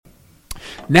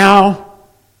now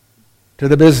to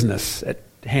the business at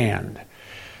hand.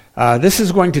 This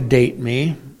is going to date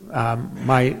me.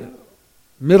 My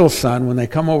middle son, when they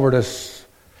come over to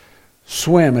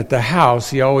swim at the house,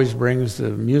 he always brings the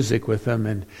music with him,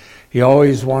 and he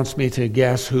always wants me to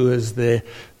guess who is the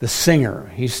singer.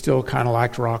 He still kind of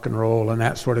likes rock and roll and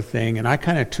that sort of thing, and I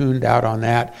kind of tuned out on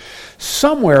that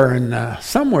somewhere in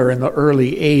the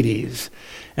early 80s.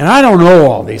 And I don't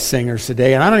know all these singers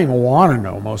today, and I don't even want to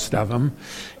know most of them.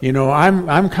 You know,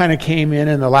 I'm kind of came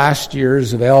in the last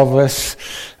years of Elvis,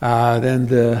 then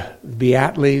the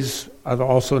Beatles,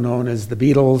 also known as the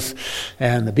Beatles,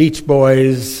 and the Beach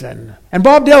Boys, and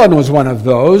Bob Dylan was one of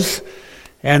those.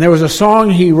 And there was a song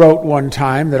he wrote one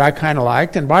time that I kind of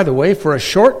liked. And by the way, for a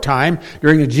short time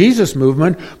during the Jesus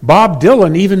movement, Bob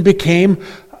Dylan even became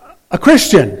a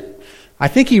Christian. I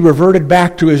think he reverted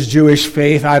back to his Jewish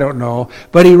faith, I don't know.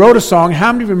 But he wrote a song,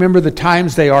 how many remember the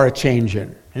times they are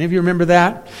a-changin'? Any of you remember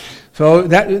that?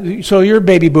 So you're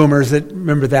baby boomers that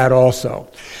remember that also.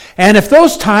 And if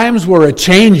those times were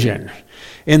a-changin'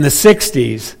 in the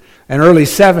 60s and early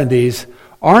 70s,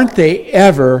 aren't they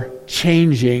ever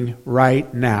changing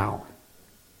right now?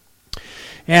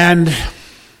 And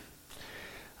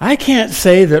I can't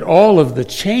say that all of the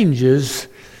changes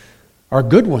are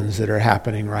good ones that are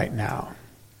happening right now.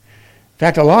 In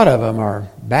fact, a lot of them are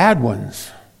bad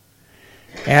ones.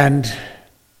 And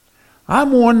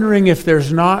I'm wondering if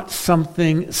there's not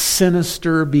something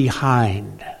sinister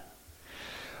behind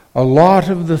a lot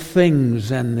of the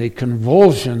things and the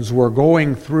convulsions we're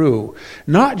going through,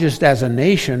 not just as a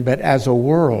nation, but as a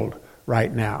world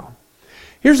right now.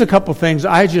 Here's a couple things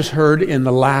I just heard in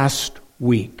the last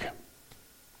week.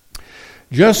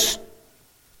 Just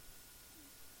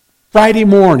Friday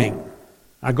morning,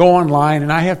 I go online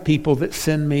and I have people that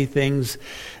send me things,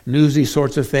 newsy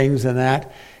sorts of things and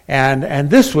that. And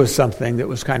this was something that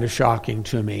was kind of shocking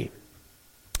to me.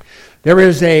 There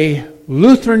is a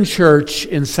Lutheran church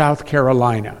in South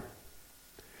Carolina.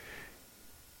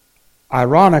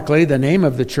 Ironically, the name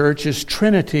of the church is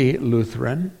Trinity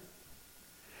Lutheran.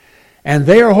 And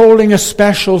they are holding a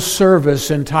special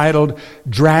service entitled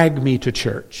Drag Me to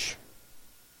Church.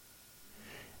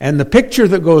 And the picture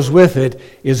that goes with it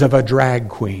is of a drag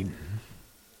queen.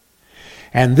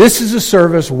 And this is a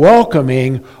service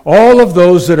welcoming all of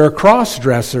those that are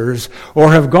cross-dressers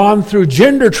or have gone through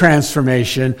gender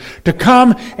transformation to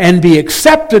come and be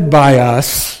accepted by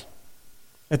us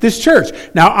at this church.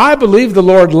 Now, I believe the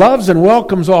Lord loves and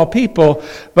welcomes all people,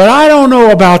 but I don't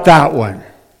know about that one.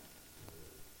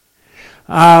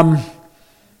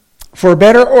 For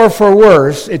better or for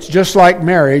worse, it's just like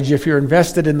marriage. If you're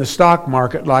invested in the stock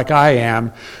market like I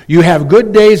am, you have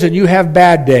good days and you have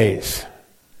bad days.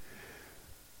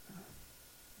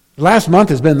 Last month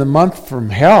has been the month from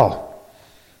hell.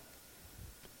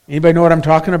 Anybody know what I'm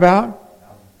talking about?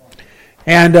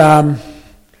 And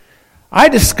I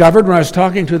discovered when I was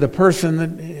talking to the person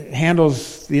that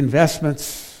handles the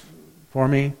investments for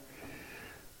me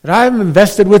that I'm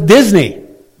invested with Disney.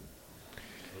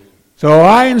 So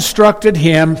I instructed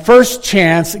him, first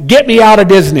chance, get me out of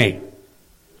Disney.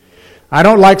 I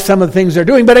don't like some of the things they're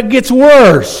doing, but it gets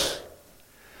worse.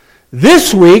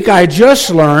 This week I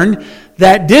just learned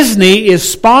that Disney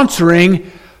is sponsoring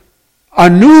a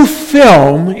new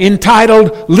film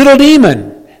entitled Little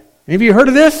Demon. Have you heard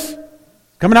of this?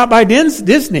 Coming out by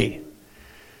Disney.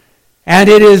 And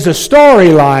it is a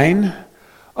storyline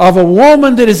of a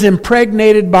woman that is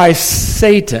impregnated by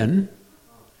Satan.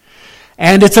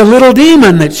 And it's a little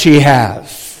demon that she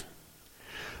has.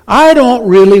 I don't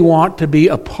really want to be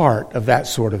a part of that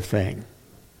sort of thing.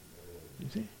 You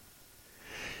see?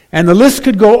 And the list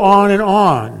could go on and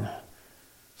on.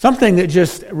 Something that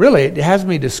just really it has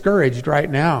me discouraged right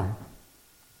now.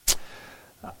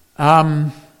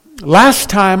 Last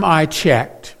time I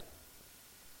checked,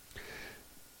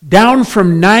 down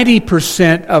from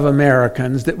 90% of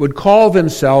Americans that would call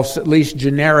themselves at least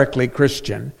generically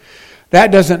Christian.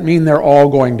 That doesn't mean they're all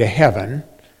going to heaven,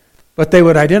 but they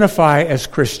would identify as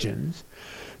Christians.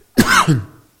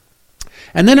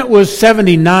 And then it was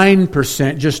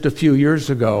 79% just a few years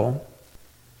ago.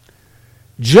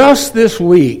 Just this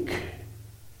week,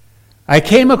 I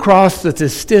came across the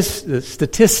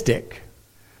statistic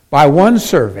by one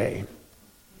survey,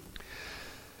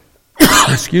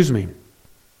 excuse me,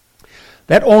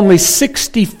 that only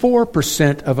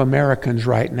 64% of Americans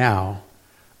right now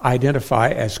identify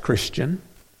as Christian,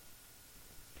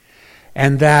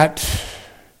 and that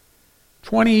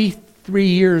 23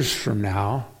 years from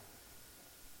now,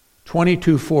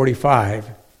 2245,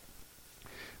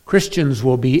 Christians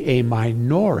will be a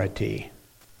minority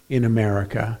in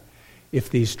America if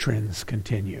these trends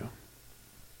continue.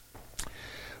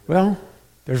 Well,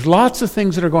 there's lots of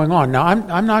things that are going on. Now,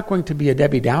 I'm not going to be a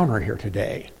Debbie Downer here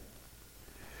today.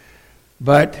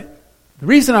 But the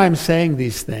reason I'm saying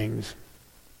these things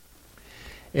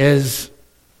is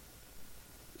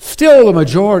still the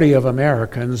majority of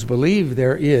Americans believe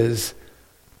there is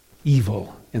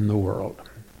evil in the world.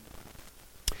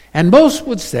 And most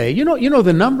would say, you know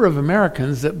the number of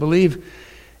Americans that believe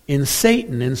in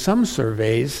Satan in some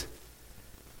surveys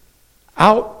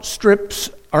outstrips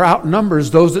or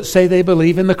outnumbers those that say they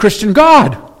believe in the Christian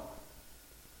God.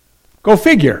 Go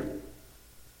figure.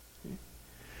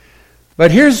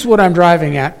 But here's what I'm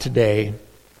driving at today,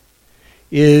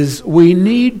 is we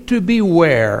need to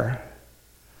beware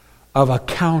of a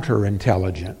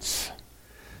counterintelligence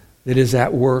that is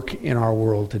at work in our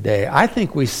world today. I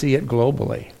think we see it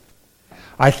globally.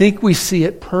 I think we see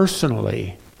it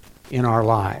personally in our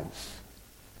lives.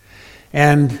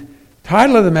 And the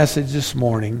title of the message this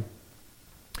morning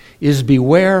is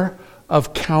Beware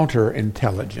of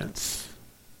Counterintelligence.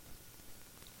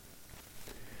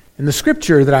 And the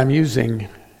scripture that I'm using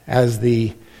as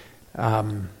the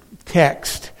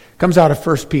text comes out of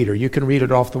 1 Peter. You can read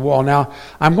it off the wall. Now,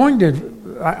 I'm going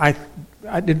to...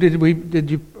 I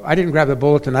didn't grab the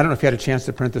bulletin. I don't know if you had a chance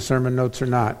to print the sermon notes or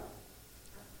not.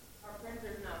 Our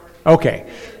printer's not working.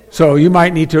 Okay. So you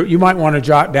might want to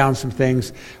jot down some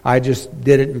things. I just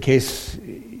did it in case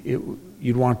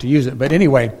you'd want to use it. But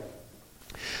anyway,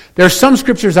 there's some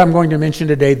scriptures I'm going to mention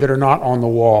today that are not on the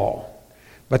wall,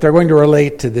 but they're going to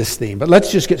relate to this theme. But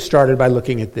let's just get started by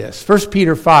looking at this. 1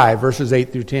 Peter 5, verses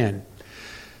 8 through 10.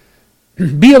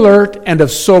 Be alert and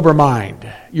of sober mind.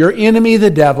 Your enemy, the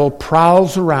devil,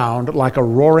 prowls around like a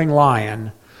roaring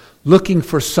lion, looking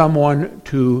for someone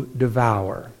to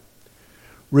devour.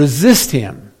 Resist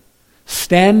him,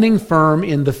 standing firm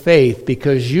in the faith,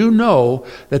 because you know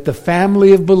that the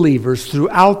family of believers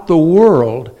throughout the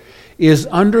world is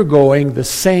undergoing the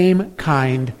same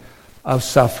kind of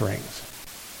sufferings.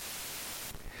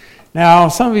 Now,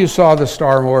 some of you saw the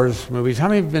Star Wars movies. How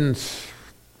many have been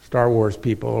Star Wars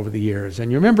people over the years?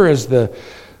 And you remember as the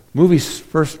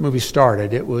first movie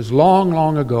started, it was long,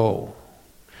 long ago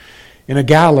in a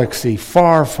galaxy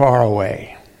far, far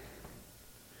away.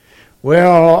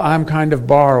 Well, I'm kind of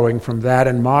borrowing from that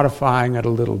and modifying it a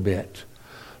little bit.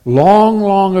 Long,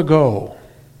 long ago,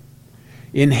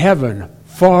 in heaven,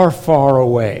 far, far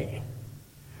away,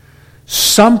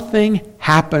 something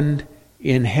happened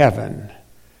in heaven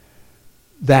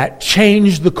that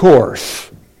changed the course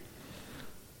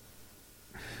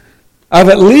of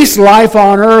at least life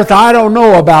on Earth. I don't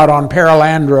know about on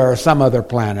Paralandra or some other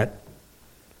planet.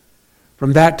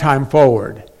 From that time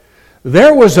forward,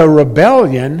 there was a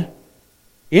rebellion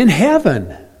in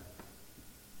heaven,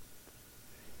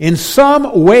 in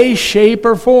some way, shape,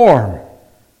 or form.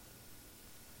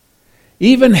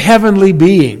 Even heavenly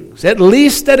beings, at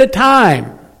least at a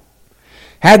time,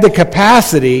 had the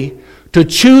capacity to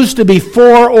choose to be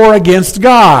for or against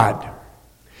God.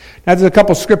 Now, there's a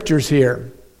couple scriptures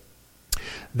here.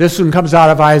 This one comes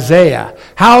out of Isaiah.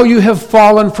 How you have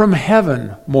fallen from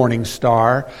heaven, morning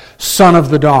star, son of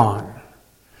the dawn.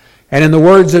 And in the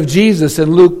words of Jesus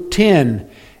in Luke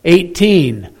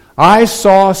 10:18, I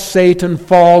saw Satan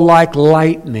fall like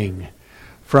lightning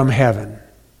from heaven.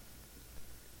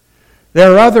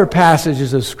 There are other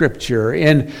passages of Scripture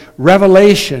in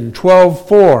Revelation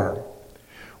 12:4,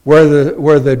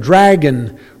 where the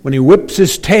dragon, when he whips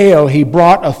his tail, he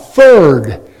brought a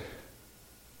third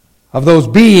of those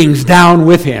beings down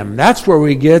with him. That's where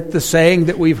we get the saying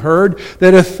that we've heard,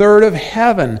 that a third of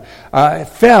heaven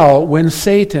fell when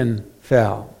Satan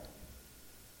fell.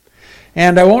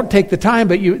 And I won't take the time,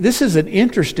 but this is an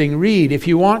interesting read. If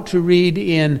you want to read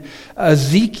in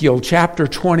Ezekiel chapter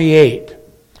 28,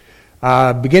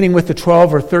 beginning with the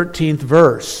 12th or 13th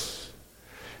verse.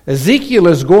 Ezekiel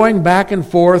is going back and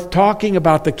forth talking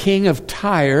about the king of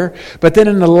Tyre, but then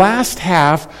in the last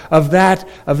half of that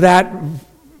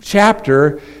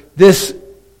chapter, this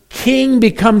king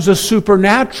becomes a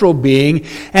supernatural being,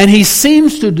 and he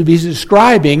seems to be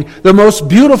describing the most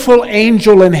beautiful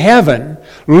angel in heaven,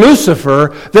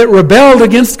 Lucifer, that rebelled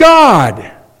against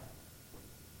God.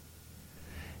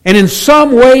 And in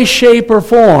some way, shape, or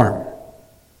form,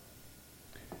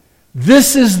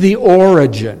 this is the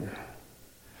origin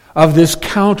of this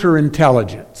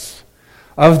counterintelligence,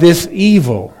 of this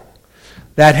evil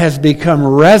that has become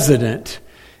resident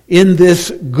in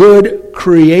this good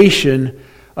creation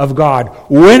of God.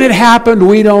 When it happened,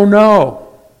 we don't know.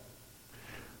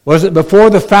 Was it before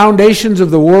the foundations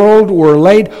of the world were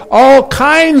laid? All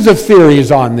kinds of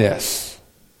theories on this.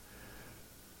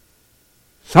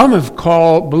 Some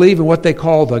believe in what they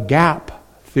call the gap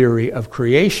theory of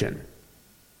creation,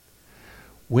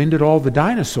 when did all the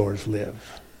dinosaurs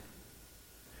live?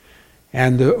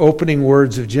 And the opening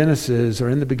words of Genesis are,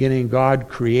 in the beginning God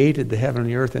created the heaven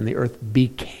and the earth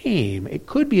became. It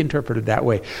could be interpreted that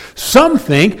way. Some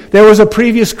think there was a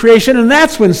previous creation and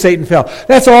that's when Satan fell.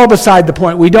 That's all beside the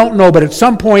point. We don't know, but at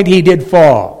some point he did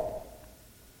fall.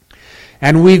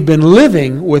 And we've been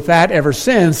living with that ever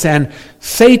since, and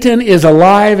Satan is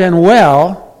alive and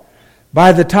well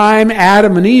by the time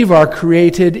Adam and Eve are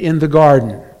created in the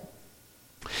garden.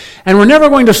 And we're never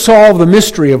going to solve the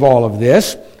mystery of all of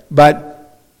this,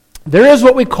 but there is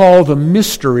what we call the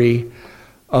mystery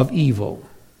of evil.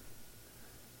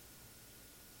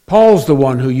 Paul's the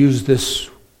one who used this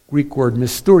Greek word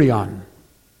mysterion.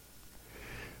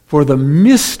 For the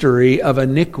mystery of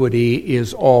iniquity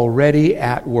is already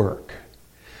at work.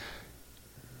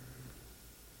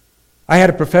 I had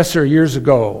a professor years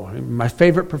ago, my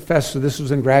favorite professor, this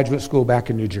was in graduate school back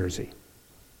in New Jersey.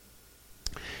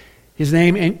 His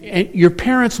name, and your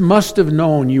parents must have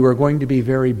known you were going to be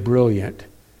very brilliant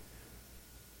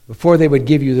before they would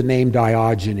give you the name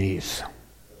Diogenes.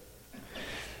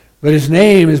 But his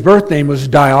birth name was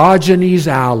Diogenes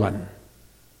Allen.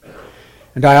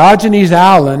 And Diogenes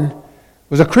Allen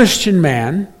was a Christian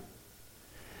man,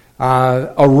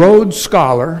 a Rhodes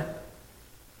Scholar,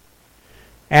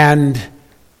 and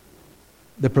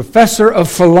the professor of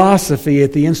philosophy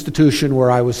at the institution where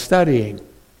I was studying.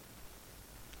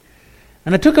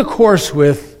 And I took a course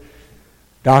with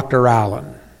Dr.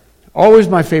 Allen. Always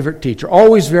my favorite teacher,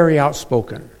 always very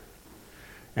outspoken,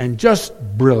 and just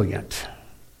brilliant.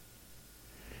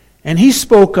 And he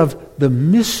spoke of the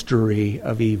mystery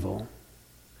of evil.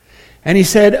 And he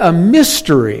said, a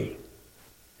mystery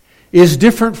is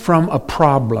different from a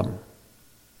problem.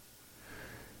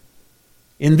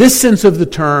 In this sense of the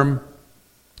term,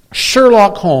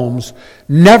 Sherlock Holmes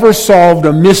never solved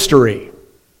a mystery.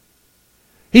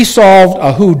 He solved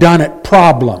a whodunit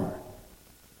problem.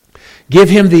 Give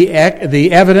him the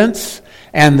evidence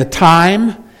and the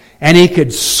time, and he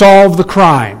could solve the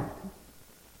crime.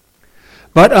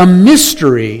 But a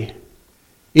mystery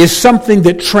is something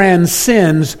that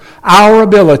transcends our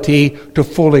ability to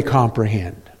fully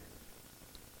comprehend.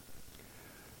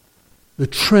 The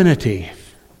Trinity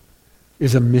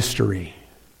is a mystery.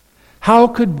 How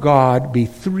could God be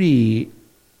three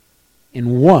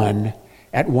in one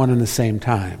at one and the same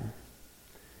time?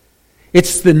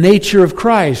 It's the nature of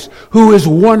Christ, who is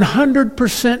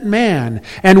 100% man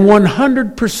and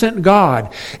 100%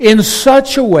 God, in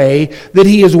such a way that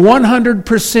he is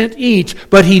 100% each,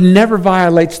 but he never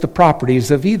violates the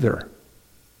properties of either.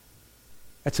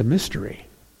 That's a mystery.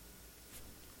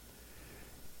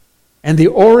 And the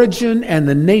origin and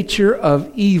the nature of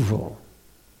evil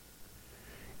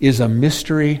is a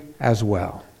mystery as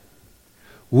well.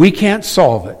 We can't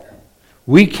solve it.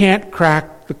 We can't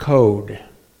crack the code.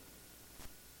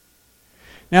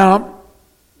 Now,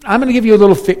 I'm going to give you a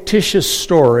little fictitious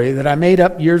story that I made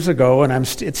up years ago, and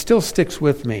it still sticks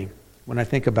with me when I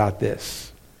think about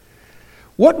this.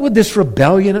 What would this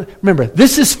rebellion... Remember,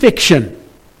 this is fiction,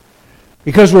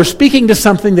 because we're speaking to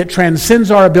something that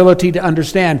transcends our ability to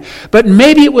understand. But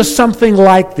maybe it was something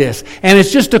like this, and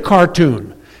it's just a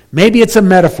cartoon. Maybe it's a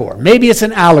metaphor. Maybe it's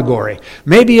an allegory.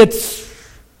 Maybe it's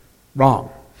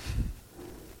wrong.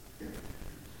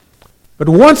 But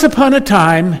once upon a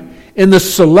time, in the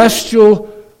celestial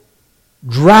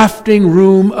drafting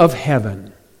room of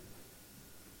heaven,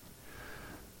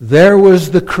 there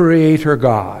was the Creator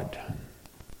God.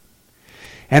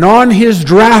 And on his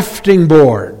drafting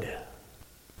board,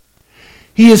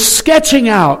 he is sketching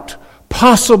out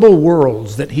possible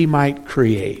worlds that he might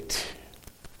create.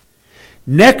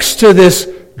 Next to this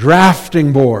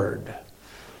drafting board,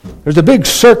 there's a big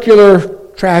circular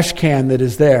trash can that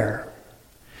is there.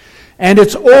 And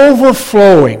it's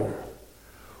overflowing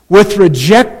with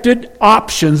rejected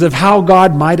options of how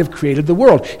God might have created the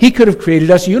world. He could have created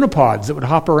us unipods that would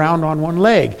hop around on one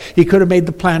leg. He could have made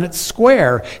the planet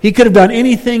square. He could have done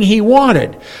anything he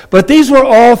wanted. But these were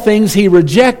all things he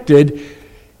rejected,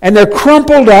 and they're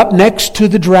crumpled up next to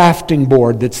the drafting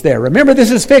board that's there. Remember,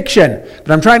 this is fiction,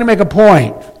 but I'm trying to make a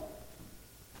point.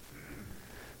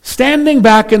 Standing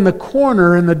back in the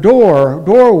corner in the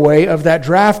doorway of that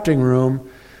drafting room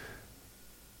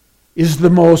is the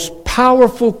most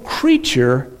powerful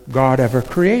creature God ever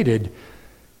created,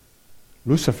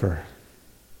 Lucifer.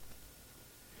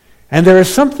 And there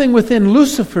is something within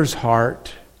Lucifer's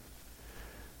heart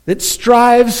that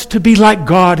strives to be like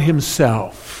God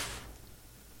himself.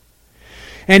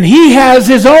 And he has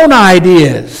his own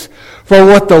ideas for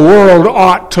what the world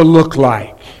ought to look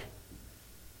like.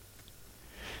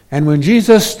 And when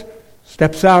Jesus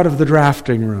steps out of the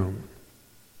drafting room,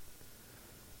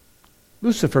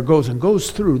 Lucifer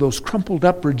goes through those crumpled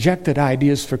up, rejected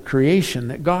ideas for creation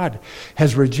that God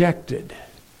has rejected,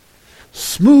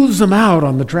 smooths them out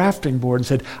on the drafting board and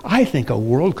said, I think a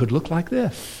world could look like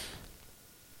this.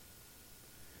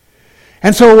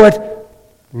 And so what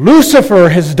Lucifer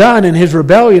has done in his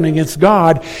rebellion against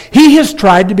God, he has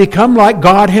tried to become like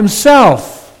God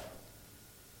himself.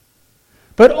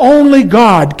 But only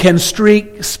God can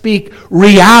speak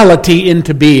reality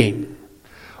into being.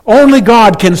 Only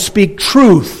God can speak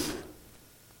truth.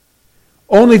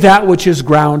 Only that which is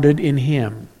grounded in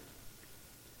Him.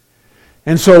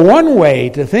 And so one way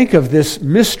to think of this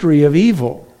mystery of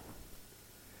evil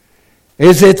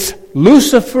is it's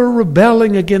Lucifer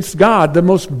rebelling against God, the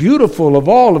most beautiful of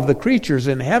all of the creatures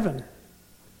in heaven.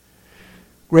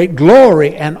 Great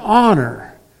glory and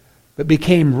honor, but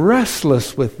became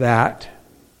restless with that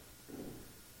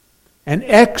and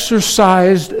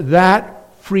exercised that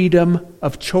freedom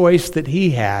of choice that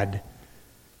he had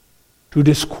to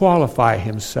disqualify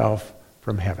himself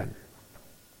from heaven.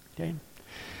 Okay?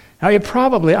 Now,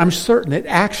 I'm certain it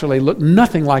actually looked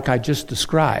nothing like I just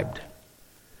described.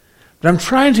 But I'm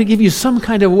trying to give you some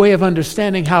kind of way of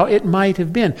understanding how it might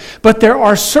have been. But there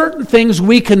are certain things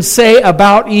we can say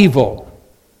about evil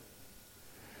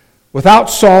without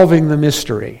solving the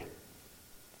mystery.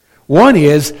 One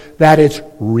is that it's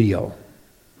real.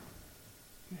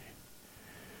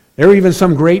 There are even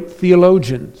some great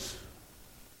theologians.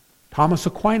 Thomas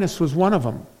Aquinas was one of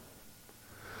them,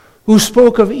 who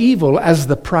spoke of evil as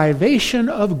the privation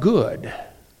of good.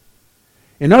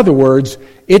 In other words,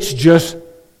 it's just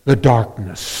the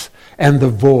darkness and the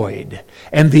void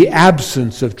and the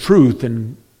absence of truth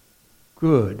and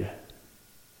good.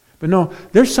 But no,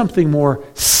 there's something more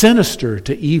sinister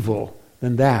to evil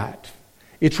than that.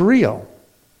 It's real.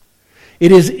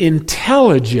 It is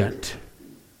intelligent.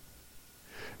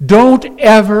 Don't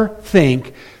ever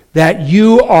think that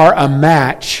you are a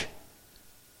match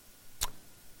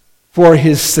for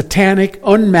his satanic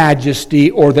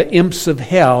unmajesty or the imps of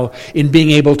hell in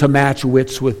being able to match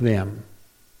wits with them.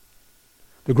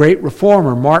 The great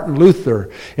reformer, Martin Luther,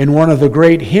 in one of the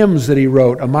great hymns that he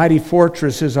wrote, "A Mighty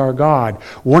Fortress is Our God,"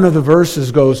 one of the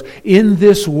verses goes, "In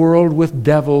this world with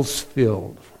devils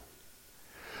filled,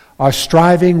 our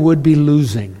striving would be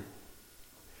losing.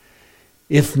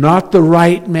 If not the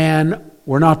right man,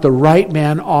 we're not the right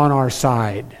man on our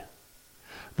side,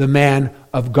 the man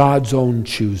of God's own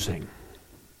choosing."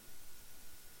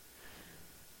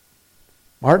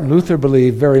 Martin Luther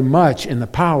believed very much in the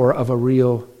power of a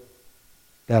real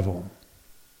devil.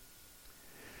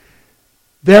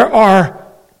 There are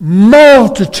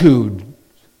multitudes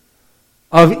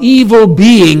of evil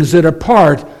beings that are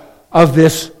part of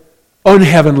this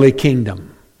unheavenly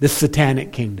kingdom, this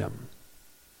satanic kingdom.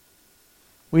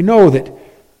 We know that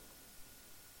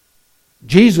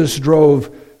Jesus drove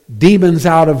demons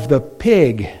out of the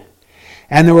pig,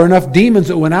 and there were enough demons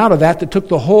that went out of that took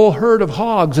the whole herd of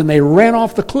hogs and they ran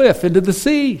off the cliff into the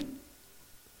sea.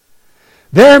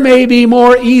 There may be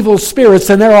more evil spirits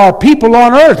than there are people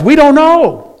on earth. We don't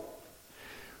know.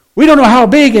 We don't know how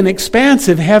big and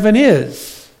expansive heaven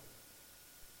is.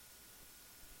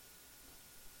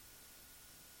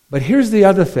 But here's the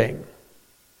other thing.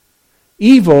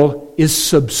 Evil is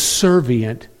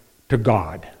subservient to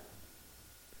God.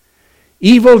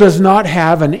 Evil does not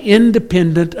have an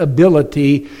independent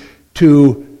ability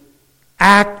to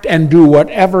act and do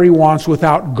whatever he wants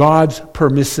without God's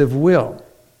permissive will.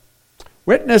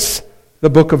 Witness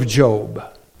the book of Job.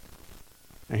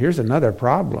 Now here's another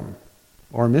problem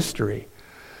or mystery.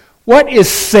 What is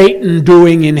Satan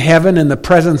doing in heaven in the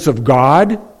presence of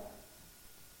God?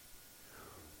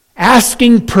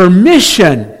 Asking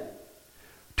permission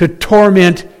to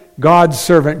torment God's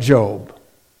servant Job.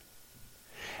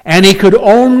 And he could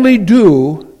only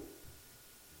do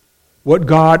what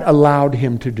God allowed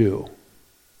him to do.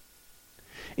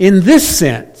 In this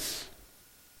sense,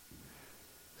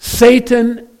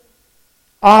 Satan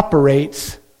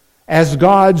operates as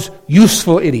God's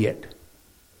useful idiot.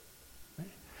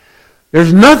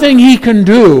 There's nothing he can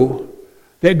do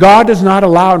that God does not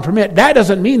allow and permit. That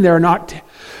doesn't mean there are not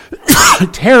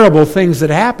terrible things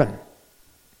that happen.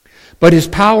 But his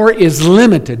power is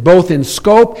limited, both in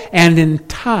scope and in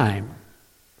time.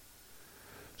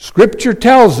 Scripture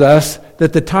tells us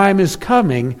that the time is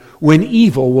coming when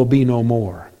evil will be no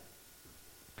more.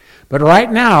 But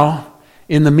right now,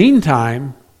 in the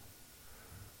meantime,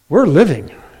 we're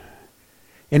living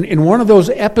in one of those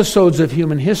episodes of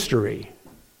human history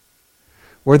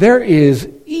where there is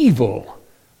evil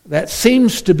that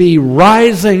seems to be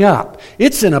rising up.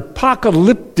 It's in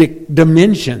apocalyptic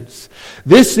dimensions.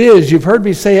 This is, you've heard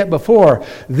me say it before,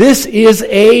 this is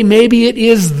maybe it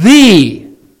is the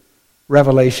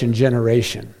Revelation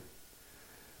generation.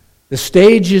 The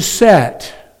stage is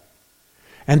set,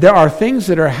 and there are things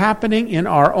that are happening in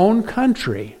our own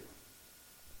country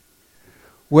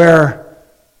where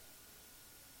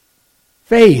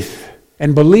faith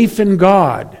and belief in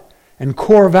God and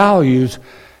core values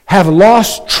have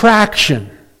lost traction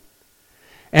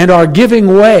and are giving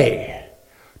way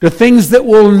to things that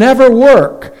will never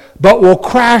work but will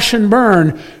crash and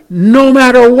burn no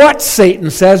matter what Satan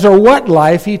says or what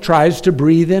life he tries to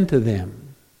breathe into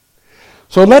them.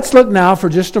 So let's look now for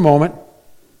just a moment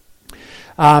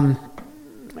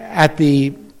at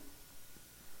the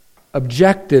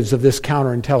objectives of this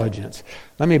counterintelligence.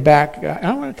 Let me back.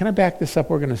 Can I back this up?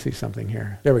 We're going to see something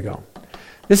here. There we go.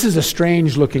 This is a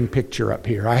strange looking picture up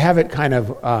here. I have it kind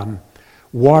of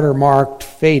watermarked,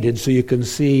 faded, so you can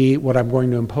see what I'm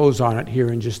going to impose on it here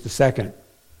in just a second.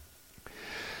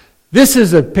 This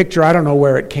is a picture, I don't know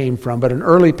where it came from, but an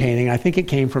early painting, I think it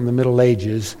came from the Middle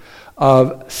Ages,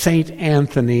 of St.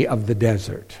 Anthony of the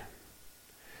Desert.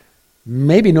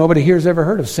 Maybe nobody here has ever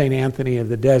heard of St. Anthony of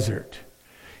the Desert.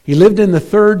 He lived in the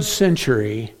 3rd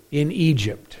century in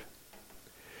Egypt.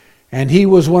 And he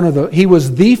was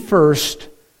the first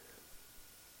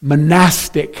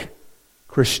monastic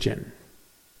Christian.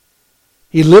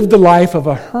 He lived the life of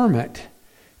a hermit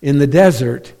in the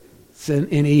desert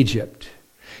in Egypt.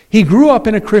 He grew up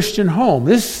in a Christian home.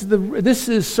 This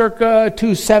is circa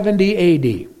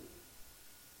 270 AD.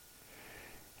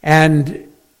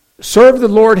 And served the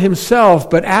Lord himself,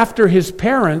 but after his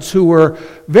parents, who were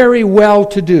very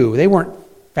well-to-do, they weren't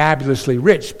fabulously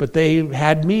rich, but they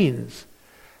had means.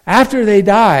 After they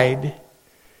died,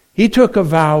 he took a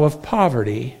vow of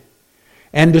poverty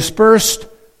and dispersed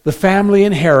the family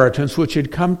inheritance which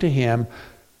had come to him,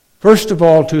 first of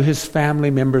all to his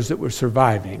family members that were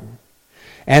surviving,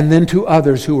 and then to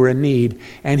others who were in need,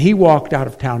 and he walked out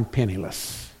of town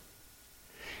penniless.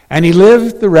 And he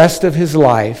lived the rest of his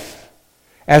life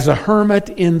as a hermit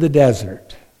in the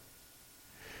desert.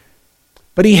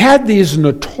 But he had these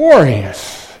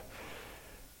notorious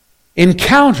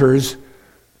encounters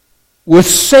with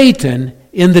Satan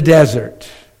in the desert.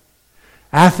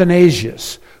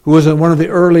 Athanasius, who was one of the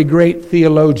early great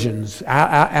theologians,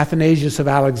 Athanasius of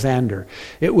Alexander.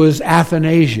 It was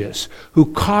Athanasius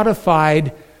who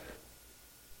codified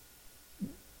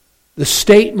the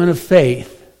statement of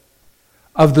faith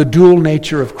of the dual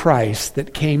nature of Christ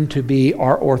that came to be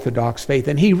our Orthodox faith.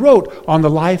 And he wrote on the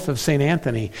life of St.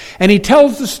 Anthony. And he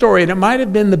tells the story, and it might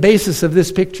have been the basis of this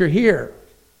picture here.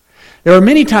 There were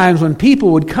many times when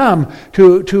people would come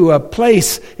to a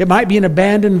place, it might be an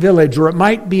abandoned village, or it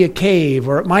might be a cave,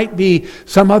 or it might be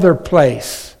some other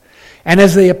place. And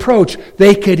as they approached,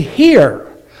 they could hear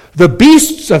the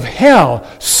beasts of hell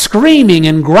screaming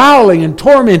and growling and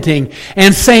tormenting,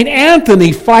 and St.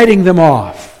 Anthony fighting them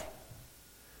off.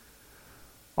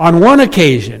 On one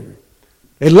occasion,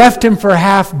 they left him for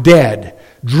half dead,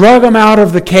 drug him out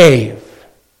of the cave.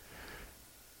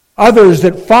 Others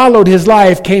that followed his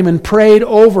life came and prayed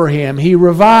over him. He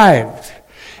revived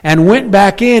and went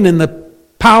back in the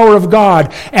power of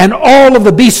God, and all of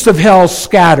the beasts of hell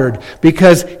scattered,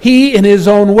 because he in his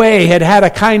own way had had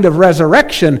a kind of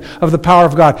resurrection of the power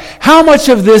of God. How much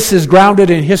of this is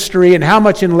grounded in history and how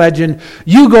much in legend,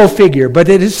 you go figure. But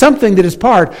it is something that is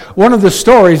one of the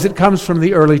stories that comes from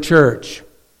the early church.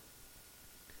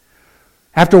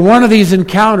 After one of these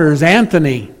encounters,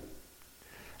 Anthony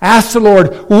asked the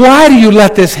Lord, "Why do you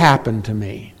let this happen to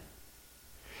me?"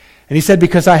 And he said,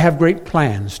 "Because I have great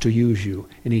plans to use you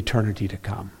in eternity to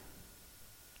come."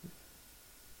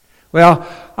 Well,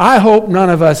 I hope none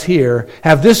of us here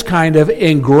have this kind of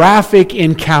graphic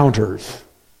encounters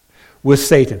with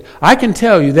Satan. I can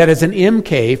tell you that as an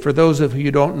MK, for those of you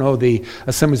who don't know the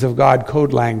Assemblies of God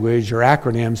code language or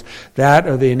acronyms, that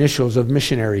are the initials of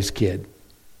missionary's kid.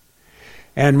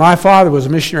 And my father was a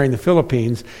missionary in the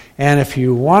Philippines, and if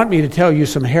you want me to tell you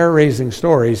some hair-raising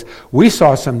stories, we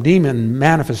saw some demon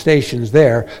manifestations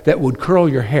there that would curl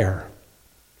your hair.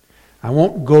 I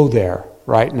won't go there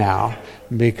right now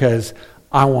because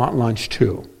I want lunch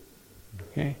too.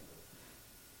 Okay?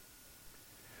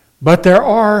 But there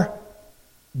are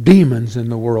demons in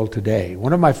the world today.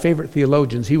 One of my favorite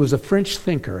theologians, he was a French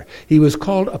thinker. He was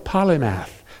called a polymath.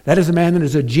 That is a man that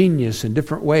is a genius in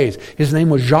different ways. His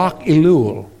name was Jacques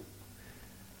Ellul.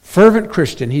 Fervent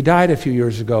Christian. He died a few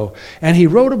years ago. And he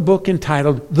wrote a book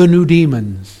entitled The New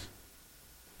Demons.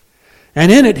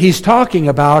 And in it he's talking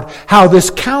about how this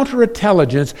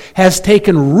counterintelligence has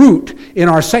taken root in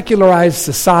our secularized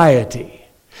society,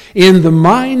 in the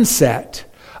mindset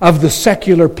of the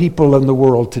secular people in the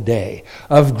world today,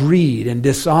 of greed and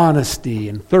dishonesty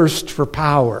and thirst for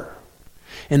power.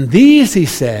 And these, he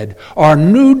said, are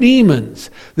new demons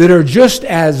that are just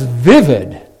as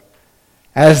vivid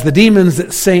as the demons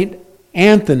that St.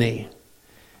 Anthony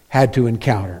had to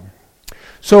encounter.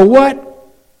 So what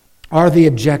are the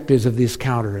objectives of this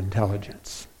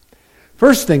counterintelligence?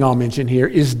 First thing I'll mention here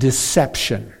is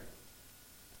deception.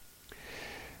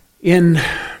 In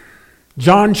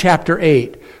John chapter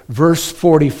 8, verse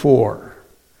 44,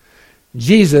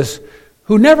 Jesus,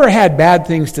 who never had bad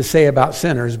things to say about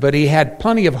sinners, but he had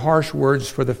plenty of harsh words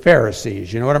for the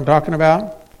Pharisees. You know what I'm talking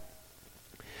about?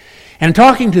 And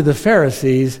talking to the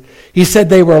Pharisees, he said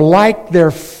they were like their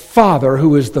father,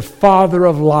 who is the father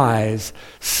of lies,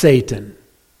 Satan,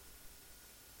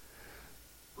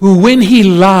 who when he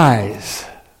lies,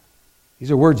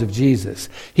 these are words of Jesus,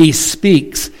 he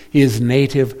speaks his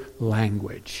native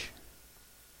language.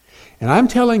 And I'm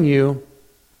telling you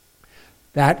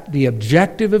that the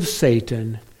objective of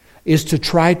Satan is to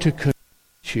try to convince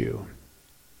you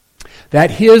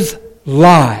that his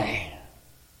lie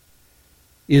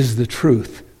is the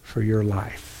truth for your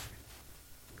life.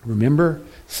 Remember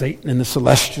Satan in the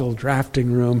celestial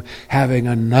drafting room having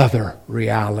another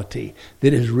reality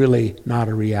that is really not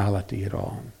a reality at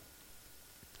all.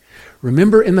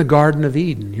 Remember in the Garden of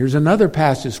Eden, here's another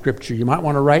passage of Scripture you might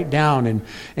want to write down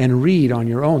and read on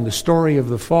your own, the story of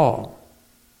the fall.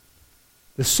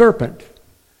 The serpent.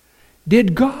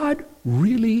 Did God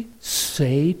really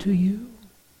say to you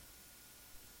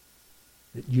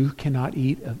that you cannot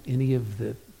eat of any of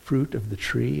the fruit of the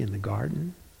tree in the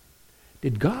garden?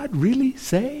 Did God really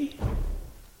say?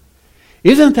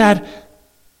 Isn't that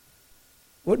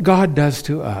what God does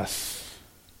to us?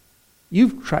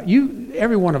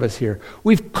 Every one of us here,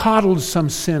 we've coddled some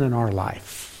sin in our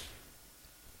life.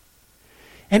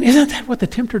 And isn't that what the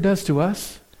tempter does to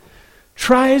us?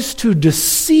 Tries to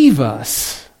deceive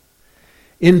us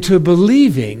into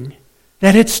believing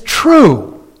that it's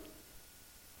true.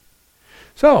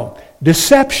 So,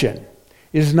 deception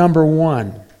is number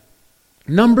one.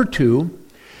 Number two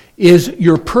is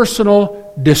your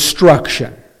personal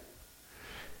destruction.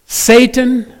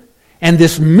 Satan and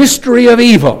this mystery of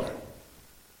evil,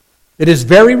 it is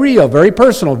very real, very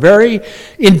personal, very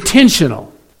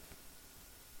intentional,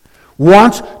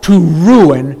 wants to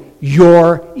ruin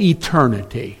your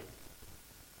eternity.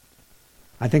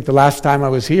 I think the last time I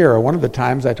was here, or one of the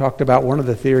times I talked about one of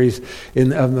the theories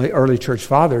of the early church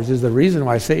fathers, is the reason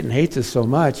why Satan hates us so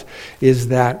much is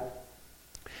that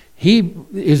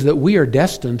we are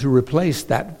destined to replace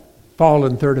that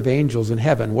fallen third of angels in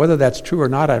heaven. Whether that's true or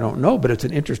not, I don't know, but it's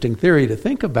an interesting theory to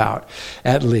think about,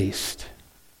 at least.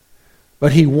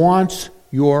 But he wants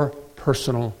your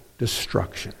personal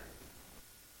destruction.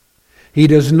 He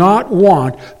does not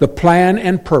want the plan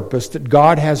and purpose that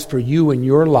God has for you in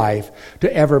your life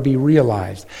to ever be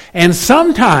realized. And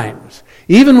sometimes,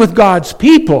 even with God's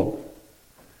people,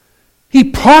 he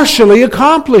partially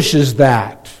accomplishes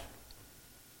that.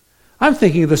 I'm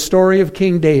thinking of the story of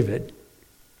King David.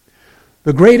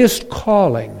 The greatest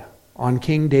calling on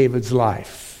King David's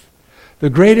life, the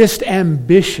greatest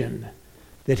ambition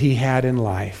that he had in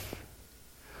life,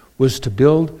 was to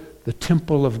build the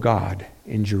temple of God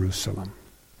in Jerusalem.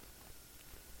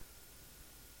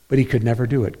 But he could never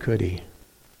do it, could he?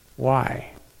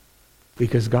 Why?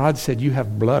 Because God said, you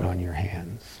have blood on your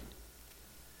hands.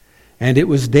 And it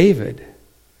was David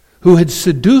who had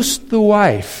seduced the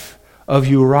wife of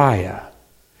Uriah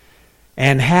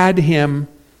and had him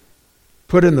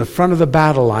put in the front of the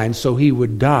battle line so he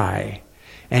would die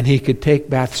and he could take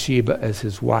Bathsheba as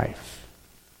his wife.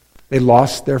 They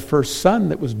lost their first son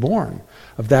that was born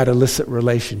of that illicit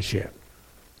relationship.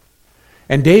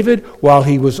 And David, while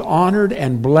he was honored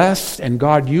and blessed and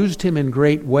God used him in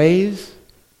great ways,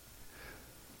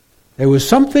 there was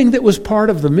something that was part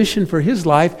of the mission for his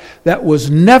life that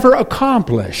was never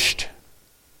accomplished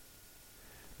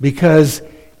because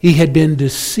he had been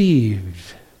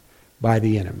deceived by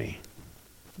the enemy.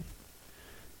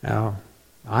 Now,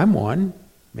 I'm one.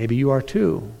 Maybe you are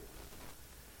too.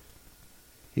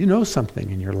 You know something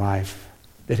in your life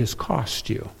that has cost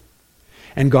you.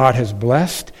 And God has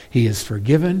blessed, He has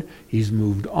forgiven, He's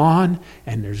moved on,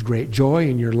 and there's great joy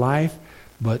in your life.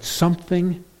 But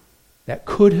something that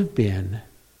could have been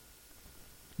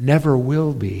never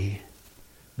will be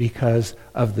because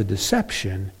of the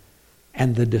deception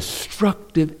and the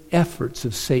destructive efforts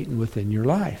of Satan within your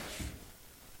life.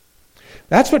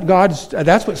 That's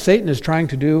what Satan is trying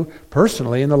to do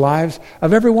personally in the lives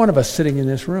of every one of us sitting in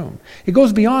this room. It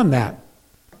goes beyond that.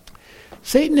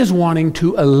 Satan is wanting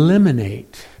to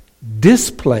eliminate,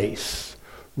 displace,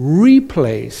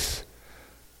 replace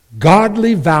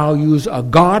godly values, a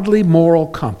godly moral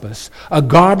compass, a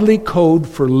godly code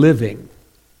for living,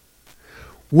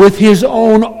 with his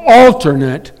own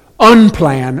alternate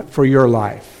unplan for your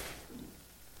life.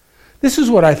 This is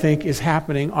what I think is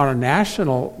happening on a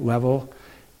national level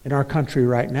in our country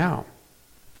right now.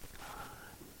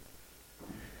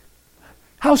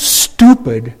 How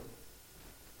stupid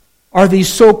are these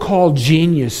so-called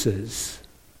geniuses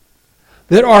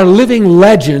that are living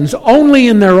legends only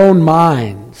in their own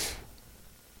minds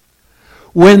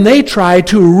when they try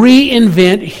to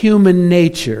reinvent human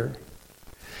nature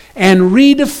and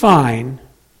redefine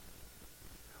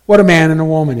what a man and a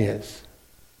woman is.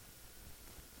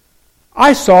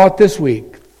 I saw it this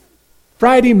week.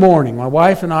 Friday morning, my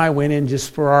wife and I went in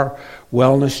just for our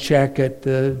wellness check at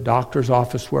the doctor's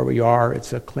office where we are.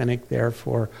 It's a clinic there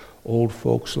for old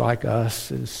folks like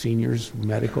us and seniors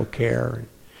medical care.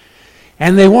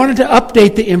 And they wanted to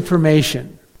update the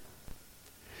information.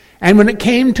 And when it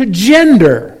came to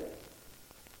gender,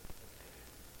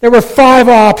 there were 5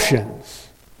 options: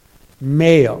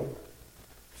 male,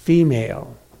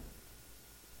 female,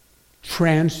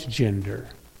 transgender,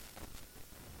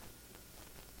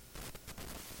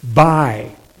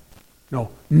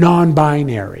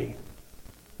 non-binary,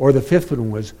 or the 5th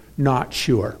one was not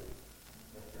sure.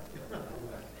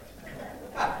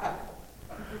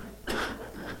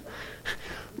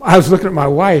 I was looking at my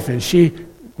wife, and she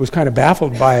was kind of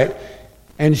baffled by it,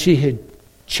 and she had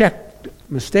checked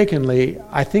mistakenly.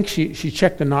 I think she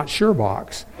checked the not sure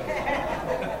box.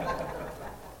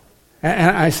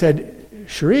 And I said,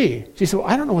 Cherie. She said, well,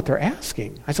 I don't know what they're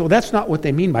asking. I said, well, that's not what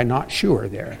they mean by not sure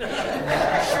there.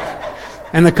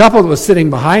 And the couple that was sitting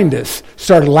behind us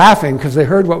started laughing because they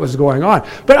heard what was going on.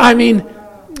 But I mean,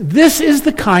 this is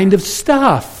the kind of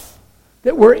stuff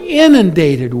that we're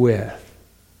inundated with.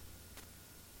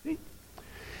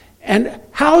 And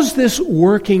how's this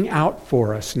working out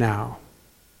for us now?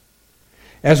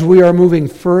 As we are moving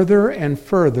further and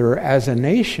further as a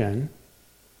nation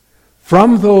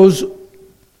from those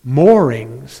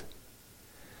moorings,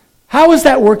 how is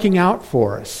that working out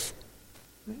for us?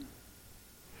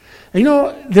 You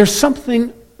know, there's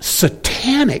something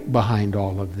satanic behind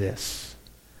all of this.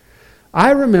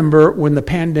 I remember when the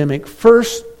pandemic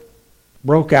first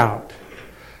broke out,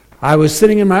 I was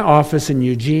sitting in my office in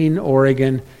Eugene,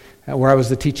 Oregon, where I was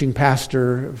the teaching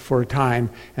pastor for a time,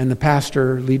 and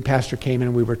the lead pastor came in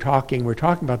and we were talking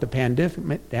about the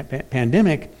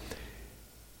pandemic.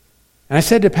 And I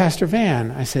said to Pastor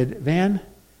Van, I said,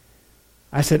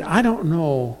 I don't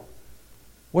know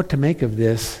what to make of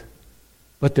this,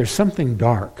 but there's something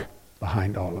dark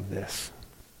behind all of this.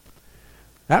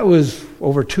 That was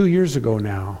over 2 years ago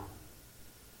now.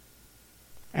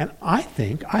 And I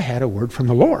think I had a word from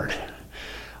the Lord.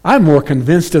 I'm more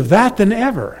convinced of that than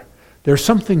ever. There's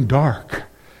something dark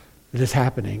that is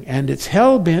happening, and it's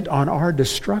hell-bent on our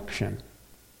destruction.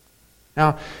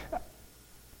 Now,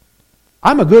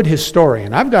 I'm a good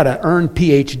historian. I've got an earned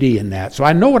PhD in that, so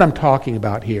I know what I'm talking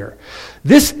about here.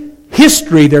 This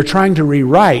history they're trying to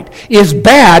rewrite is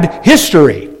bad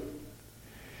history.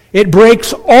 It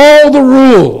breaks all the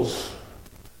rules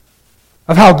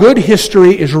of how good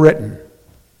history is written.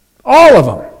 All of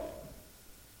them.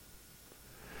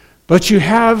 But you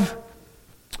have,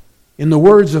 in the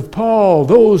words of Paul,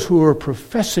 those who are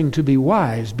professing to be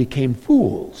wise became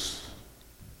fools.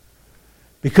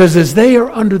 Because as they are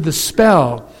under the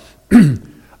spell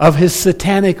of his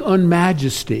satanic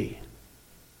unmajesty,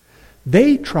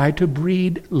 they try to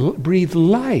breathe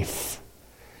life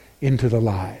into the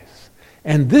lies.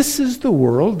 And this is the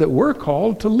world that we're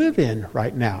called to live in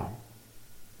right now.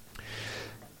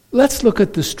 Let's look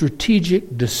at the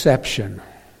strategic deception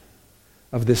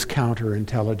of this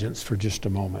counterintelligence for just a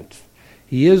moment.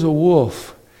 He is a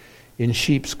wolf in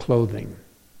sheep's clothing.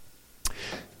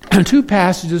 2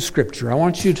 passages of Scripture. I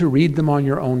want you to read them on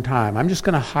your own time. I'm just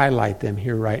going to highlight them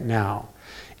here right now.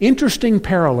 Interesting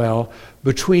parallel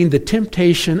between the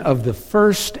temptation of the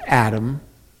first Adam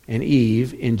and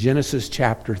Eve in Genesis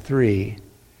chapter 3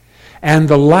 and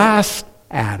the last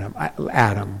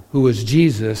Adam, who was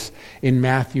Jesus, in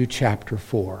Matthew chapter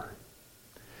 4.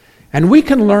 And we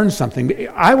can learn something.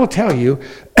 I will tell you,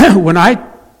 when I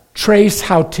trace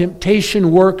how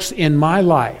temptation works in my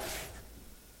life,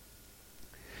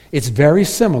 it's very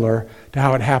similar to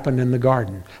how it happened in the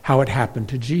garden, how it happened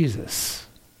to Jesus.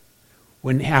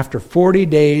 When after 40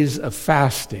 days of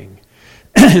fasting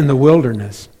in the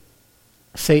wilderness,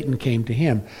 Satan came to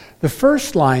him. The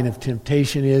first line of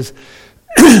temptation is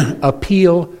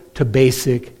appeal to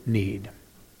basic need.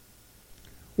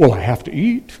 Well, I have to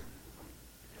eat.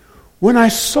 When I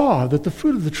saw that the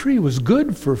fruit of the tree was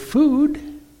good for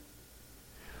food,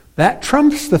 that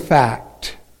trumps the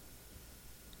fact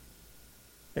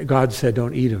that God said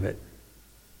don't eat of it.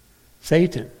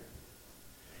 Satan,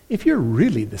 if you're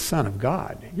really the Son of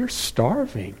God, you're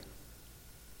starving.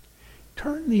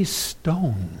 Turn these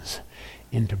stones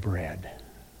into bread.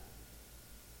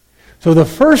 So the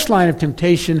first line of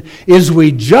temptation is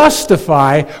we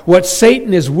justify what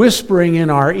Satan is whispering in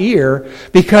our ear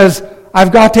because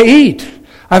I've got to eat.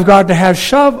 I've got to have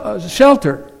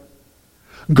shelter.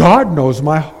 God knows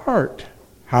my heart.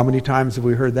 How many times have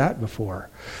we heard that before?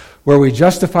 Where we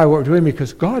justify what we're doing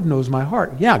because God knows my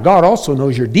heart. Yeah, God also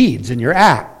knows your deeds and your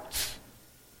acts.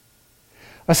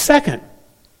 A second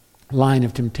line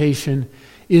of temptation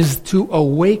is to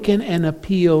awaken and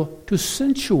appeal to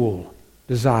sensual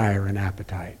desire and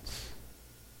appetites.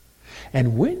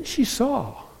 And when she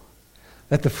saw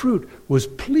that the fruit was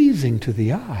pleasing to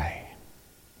the eye,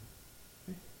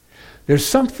 there's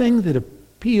something that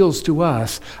appeals to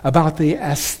us about the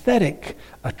aesthetic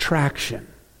attraction.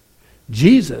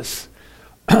 Jesus,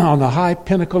 on the high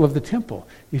pinnacle of the temple,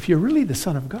 if you're really the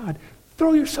Son of God,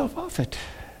 throw yourself off it,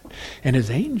 and his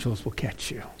angels will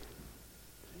catch you.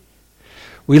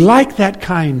 We like that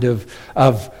kind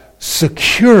of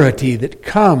security that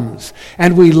comes,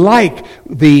 and we like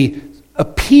the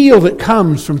appeal that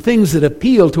comes from things that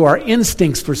appeal to our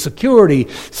instincts for security,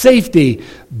 safety,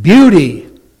 beauty.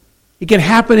 It can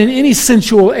happen in any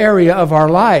sensual area of our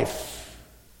life.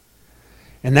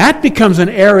 And that becomes an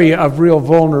area of real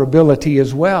vulnerability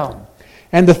as well.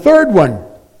 And the third one,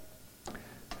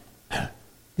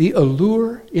 the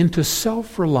allure into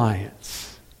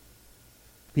self-reliance.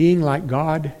 Being like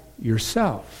God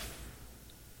yourself.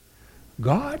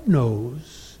 God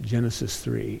knows, Genesis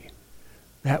 3,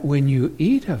 that when you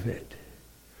eat of it,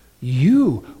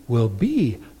 you will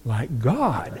be like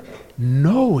God,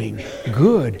 knowing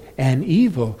good and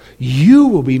evil. You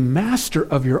will be master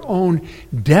of your own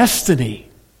destiny.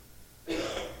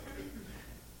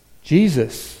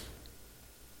 Jesus,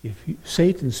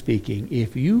 Satan speaking,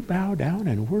 if you bow down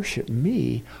and worship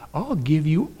me, I'll give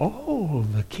you all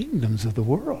the kingdoms of the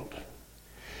world.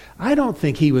 I don't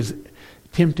think he was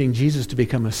tempting Jesus to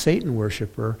become a Satan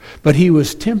worshiper, but he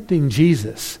was tempting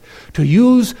Jesus to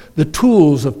use the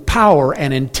tools of power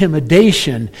and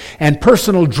intimidation and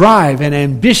personal drive and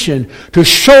ambition to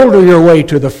shoulder your way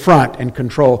to the front and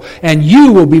control, and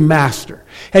you will be master.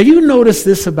 Have you noticed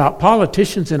this about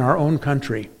politicians in our own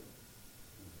country?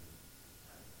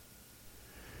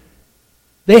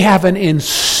 They have an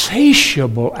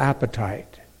insatiable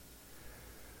appetite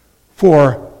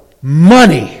for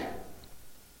money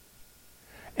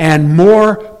and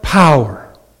more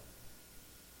power.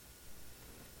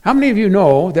 How many of you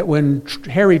know that when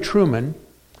Harry Truman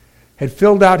had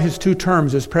filled out his 2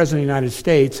 terms as President of the United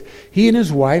States, he and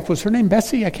his wife, was her name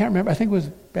Bessie? I can't remember. I think it was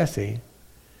Bessie.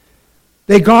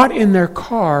 They got in their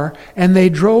car and they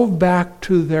drove back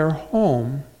to their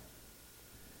home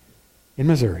in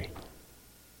Missouri.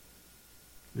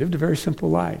 Lived a very simple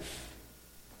life.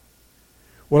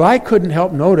 Well, I couldn't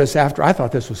help notice after, I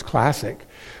thought this was classic,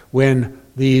 when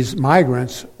these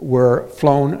migrants were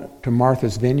flown to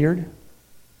Martha's Vineyard.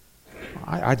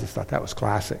 I just thought that was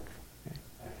classic.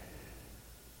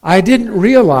 I didn't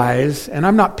realize, and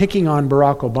I'm not picking on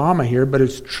Barack Obama here, but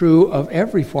it's true of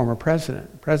every former president.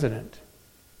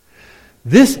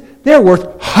 They're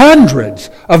worth hundreds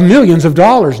of millions of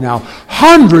dollars now.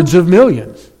 Hundreds of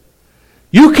millions.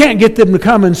 You can't get them to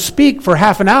come and speak for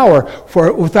half an hour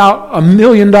without $1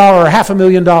 million or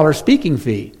 $500,000 speaking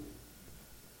fee.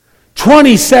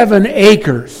 27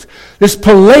 acres, this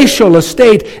palatial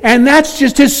estate, and that's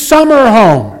just his summer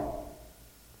home.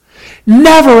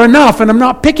 Never enough, and I'm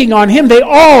not picking on him. They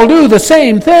all do the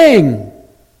same thing.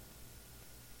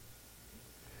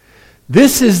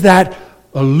 This is that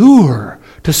allure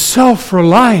to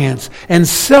self-reliance and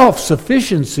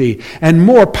self-sufficiency and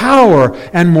more power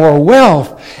and more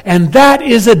wealth. And that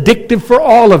is addictive for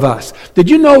all of us. Did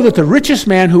you know that the richest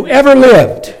man who ever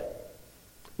lived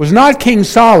was not King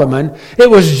Solomon, it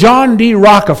was John D.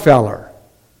 Rockefeller.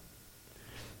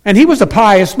 And he was a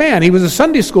pious man. He was a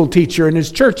Sunday school teacher in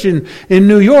his church in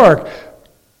New York.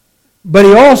 But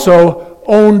he also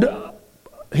owned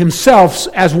himself,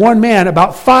 as one man,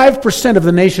 about 5% of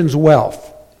the nation's wealth.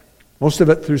 Most of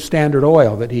it through Standard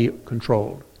Oil that he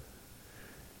controlled.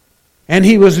 And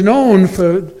he was known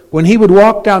for, when he would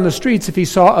walk down the streets, if he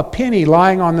saw a penny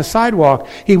lying on the sidewalk,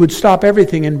 he would stop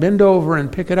everything and bend over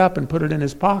and pick it up and put it in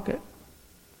his pocket.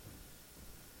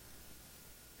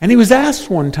 And he was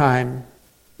asked one time,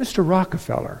 Mr.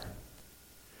 Rockefeller,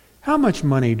 how much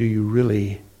money do you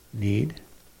really need?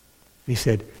 He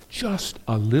said, just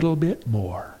a little bit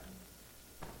more.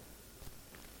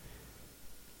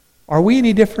 Are we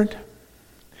any different?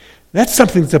 That's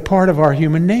something that's a part of our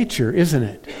human nature, isn't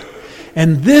it?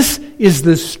 And this is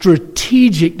the strategic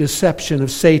strategic deception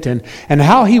of Satan and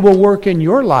how he will work in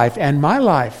your life and my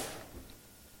life.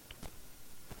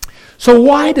 So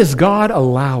why does God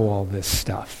allow all this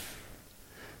stuff?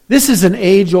 This is an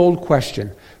age-old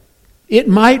question. It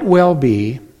might well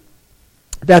be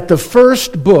that the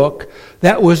first book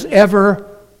that was ever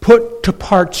put to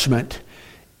parchment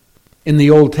in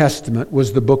the Old Testament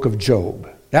was the book of Job.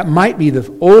 That might be the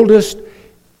oldest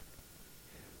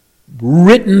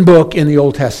written book in the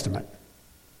Old Testament.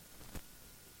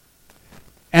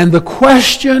 And the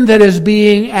question that is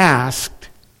being asked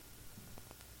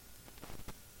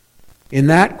in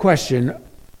that question,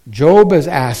 Job is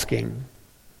asking,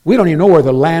 we don't even know where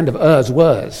the land of Uz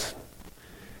was.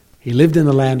 He lived in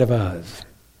the land of Uz.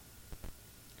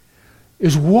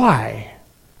 Is why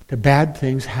do bad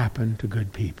things happen to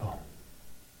good people?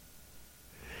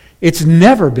 It's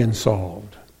never been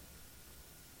solved.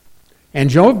 And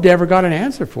Job never got an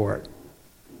answer for it.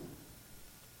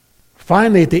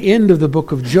 Finally, at the end of the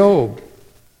book of Job,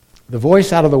 the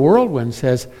voice out of the whirlwind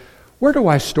says, where do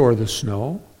I store the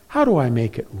snow? How do I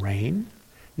make it rain?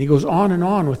 And he goes on and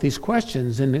on with these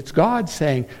questions, and it's God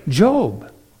saying, Job,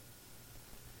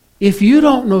 if you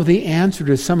don't know the answer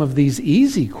to some of these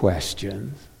easy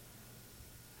questions,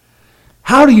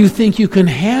 how do you think you can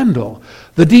handle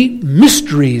the deep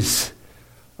mysteries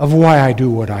of why I do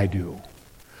what I do?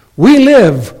 We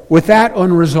live with that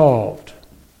unresolved.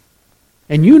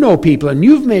 And you know people, and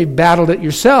you've maybe battled it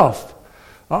yourself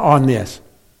on this.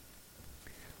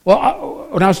 Well,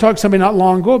 when I was talking to somebody not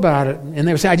long ago about it, and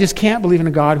they were saying, I just can't believe in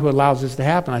a God who allows this to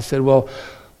happen. I said, well,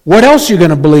 what else are you going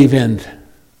to believe in?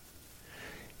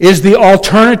 Is the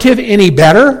alternative any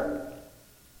better?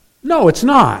 No, it's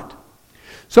not.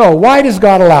 So why does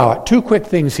God allow it? Two quick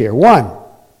things here. One,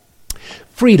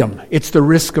 freedom. It's the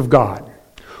risk of God.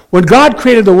 When God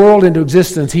created the world into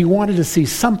existence, he wanted to see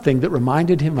something that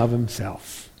reminded him of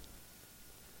himself.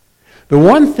 The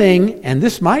one thing, and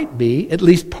this might be at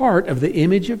least part of the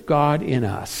image of God in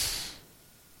us,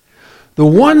 the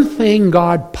one thing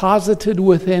God posited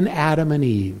within Adam and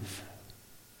Eve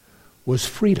was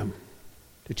freedom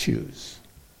to choose.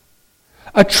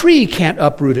 A tree can't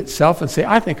uproot itself and say,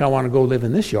 I think I want to go live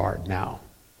in this yard now.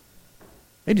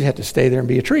 They just have to stay there and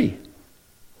be a tree.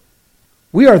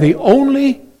 We are the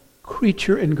only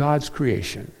creature in God's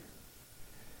creation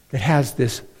that has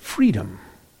this freedom.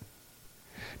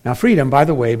 Now, freedom, by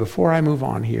the way, before I move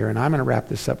on here, and I'm going to wrap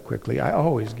this up quickly, I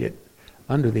always get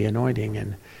under the anointing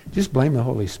and just blame the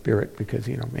Holy Spirit because,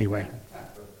 anyway.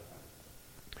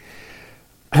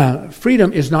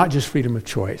 Freedom is not just freedom of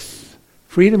choice.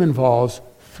 Freedom involves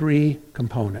three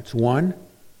components. One,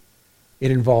 it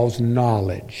involves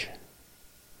knowledge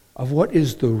of what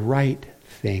is the right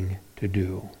thing to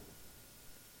do.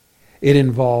 It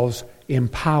involves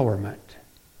empowerment,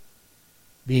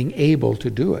 being able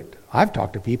to do it. I've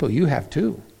talked to people, you have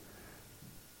too,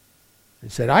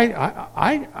 and said,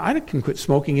 I can quit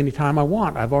smoking anytime I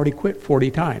want. I've already quit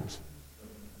 40 times.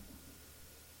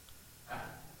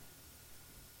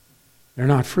 They're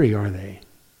not free, are they?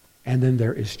 And then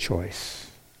there is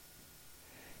choice.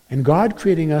 And God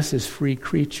creating us as free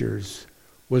creatures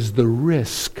was the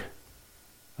risk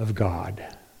of God.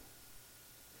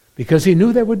 Because he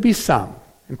knew there would be some,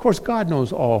 and of course God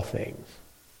knows all things,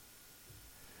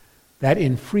 that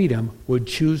in freedom would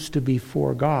choose to be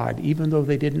for God, even though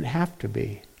they didn't have to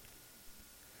be.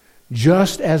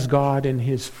 Just as God in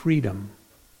his freedom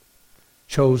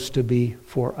chose to be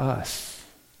for us,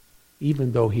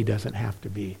 even though he doesn't have to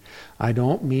be. I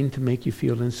don't mean to make you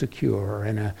feel insecure or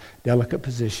in a delicate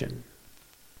position,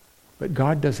 but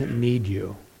God doesn't need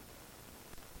you.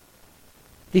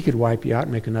 He could wipe you out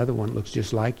and make another one that looks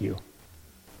just like you.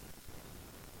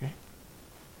 Okay?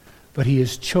 But he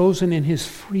has chosen in his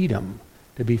freedom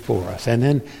to be for us. And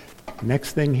then,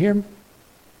 next thing here,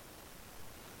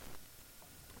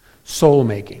 soul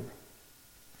making.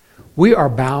 We are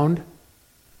bound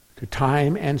to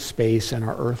time and space in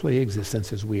our earthly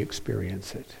existence as we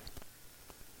experience it.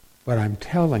 But I'm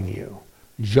telling you,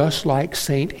 just like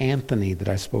St. Anthony that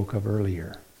I spoke of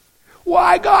earlier,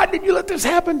 why, God, did you let this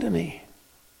happen to me?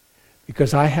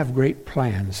 Because I have great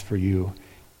plans for you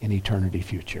in eternity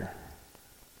future.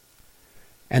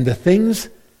 And the things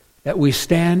that we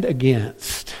stand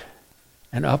against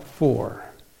and up for,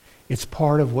 it's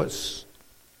part of what's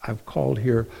I've called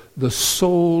here the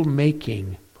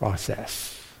soul-making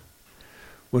process.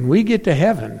 When we get to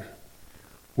heaven,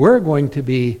 we're going to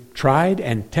be tried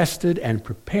and tested and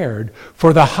prepared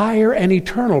for the higher and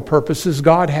eternal purposes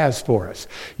God has for us.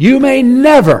 You may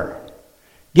never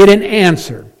get an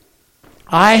answer.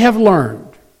 I have learned,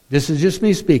 this is just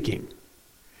me speaking,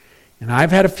 and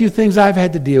I've had a few things I've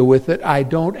had to deal with that I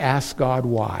don't ask God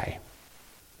why.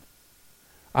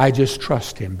 I just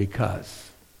trust him because.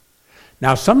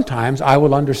 Now, sometimes I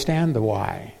will understand the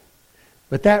why,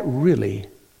 but that really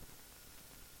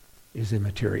is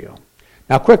immaterial.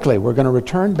 Now, quickly, we're going to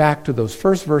return back to those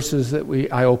first verses that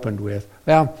I opened with.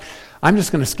 Well, I'm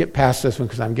just going to skip past this one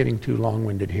because I'm getting too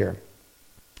long-winded here.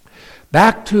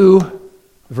 Back to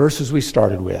the verses we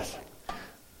started with.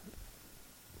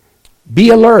 Be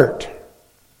alert.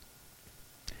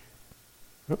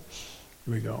 Oops,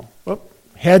 here we go.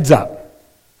 Heads up.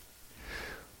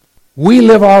 We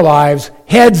live our lives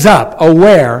heads up,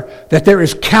 aware that there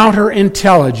is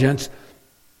counterintelligence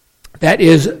that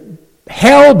is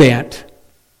hell-bent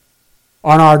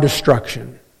on our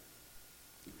destruction.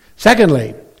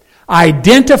 Secondly,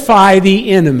 identify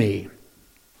the enemy.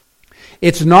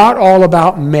 It's not all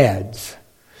about meds.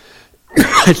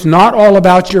 It's not all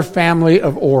about your family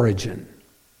of origin.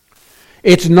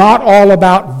 It's not all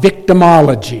about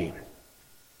victimology.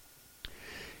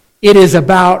 It is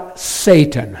about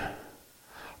Satan,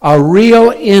 a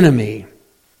real enemy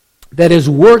that is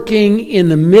working in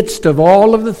the midst of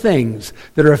all of the things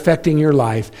that are affecting your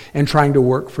life and trying to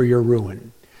work for your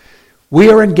ruin. We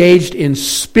are engaged in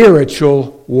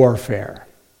spiritual warfare.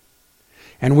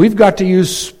 And we've got to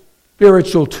use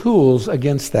spiritual tools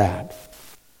against that.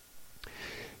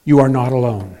 You are not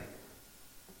alone.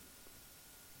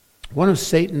 One of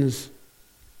Satan's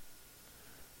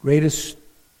greatest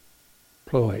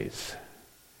ploys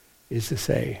is to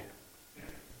say,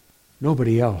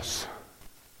 nobody else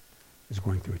is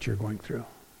going through what you're going through.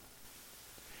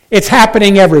 It's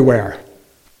happening everywhere.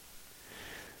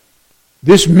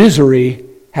 This misery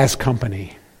has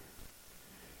company.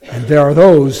 And there are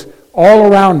those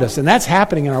all around us, and that's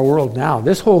happening in our world now.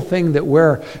 This whole thing that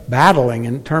we're battling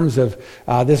in terms of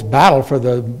this battle for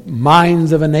the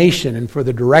minds of a nation and for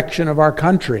the direction of our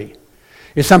country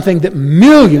is something that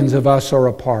millions of us are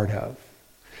a part of.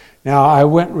 Now, I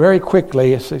went very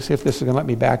quickly, see if this is going to let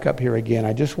me back up here again.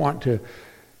 I just want to...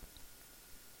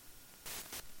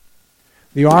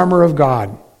 The armor of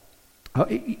God.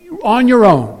 On your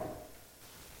own,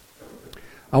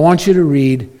 I want you to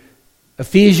read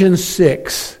Ephesians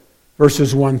 6,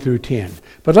 verses 1 through 10.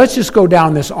 But let's just go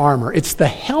down this armor. It's the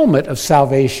helmet of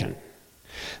salvation.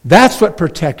 That's what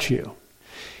protects you.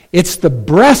 It's the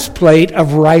breastplate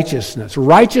of righteousness.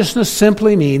 Righteousness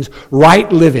simply means right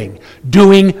living,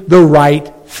 doing the right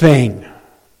thing.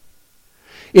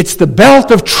 It's the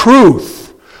belt of truth.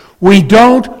 We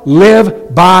don't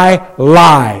live by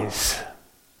lies,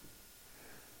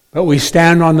 but we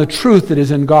stand on the truth that is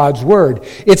in God's Word.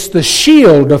 It's the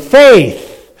shield of faith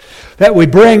that we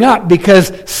bring up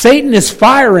because Satan is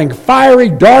firing fiery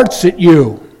darts at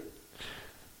you.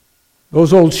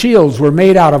 Those old shields were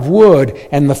made out of wood,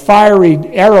 and the fiery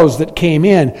arrows that came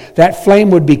in, that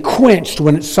flame would be quenched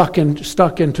when it stuck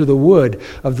into the wood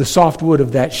of the soft wood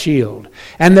of that shield.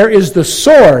 And there is the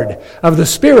sword of the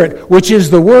Spirit, which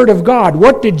is the Word of God.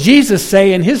 What did Jesus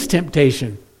say in his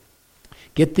temptation?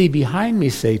 Get thee behind me,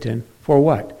 Satan, for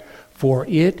what? For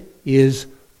it is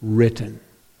written.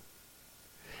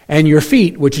 And your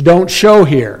feet, which don't show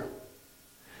here,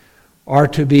 are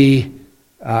to be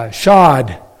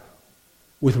shod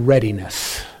with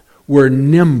readiness. We're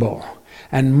nimble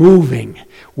and moving.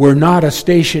 We're not a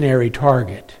stationary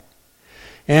target.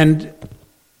 And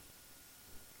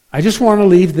I just want to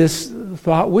leave this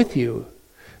thought with you.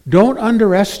 Don't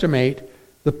underestimate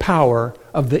the power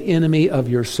of the enemy of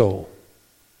your soul.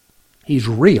 He's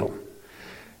real.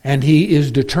 And he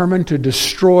is determined to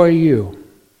destroy you.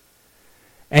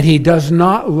 And he does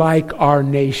not like our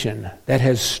nation that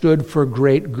has stood for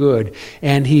great good,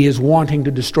 and he is wanting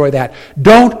to destroy that.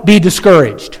 Don't be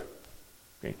discouraged.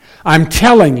 Okay. I'm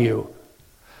telling you,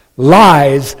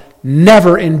 lies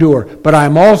never endure, but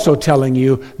I'm also telling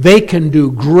you they can do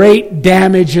great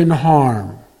damage and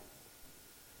harm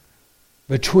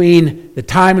between the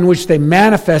time in which they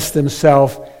manifest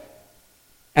themselves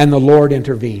and the Lord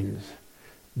intervenes.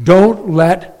 Don't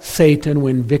let Satan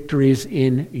win victories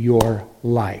in your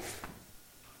life.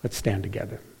 Let's stand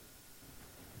together.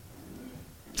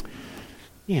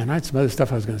 Yeah, and I had some other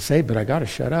stuff I was going to say, but I got to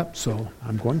shut up, so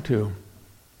I'm going to.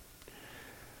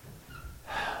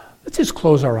 Let's just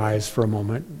close our eyes for a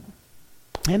moment.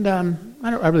 And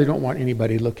I really don't want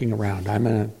anybody looking around. I'm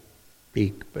going to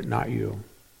speak, but not you.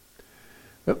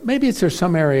 But maybe there's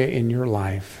some area in your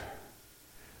life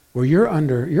where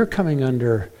you're coming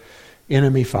under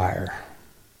enemy fire.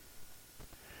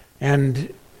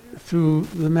 And through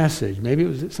the message, maybe it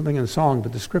was something in the song,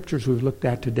 but the scriptures we've looked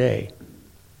at today,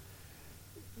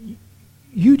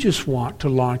 you just want to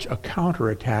launch a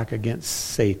counterattack against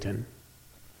Satan.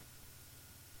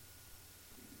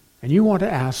 And you want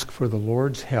to ask for the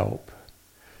Lord's help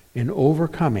in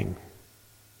overcoming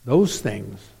those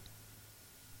things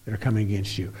that are coming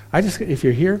against you. If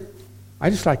you're here, I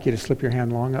just like you to slip your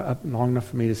hand long enough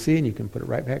for me to see, and you can put it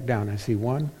right back down. I see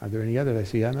one. Are there any others? I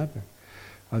see another.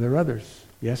 Are there others?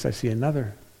 Yes, I see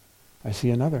another. I see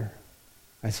another.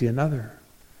 I see another.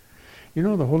 You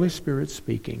know, the Holy Spirit's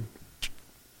speaking.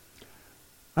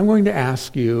 I'm going to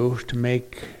ask you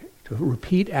to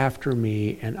repeat after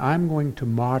me, and I'm going to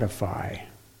modify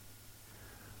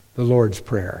the Lord's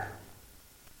Prayer.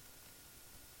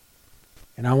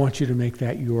 And I want you to make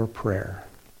that your prayer.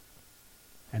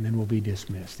 And then we'll be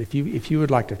dismissed. If you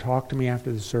would like to talk to me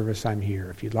after the service, I'm here.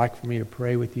 If you'd like for me to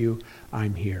pray with you,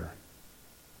 I'm here.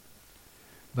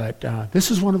 But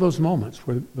this is one of those moments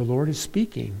where the Lord is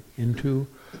speaking into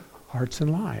hearts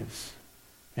and lives.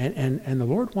 And the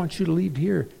Lord wants you to leave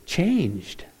here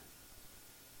changed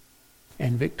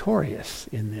and victorious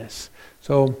in this.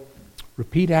 So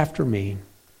repeat after me.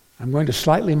 I'm going to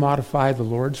slightly modify the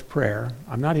Lord's Prayer.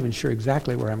 I'm not even sure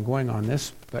exactly where I'm going on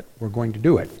this, but we're going to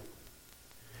do it.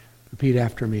 Repeat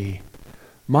after me.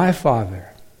 My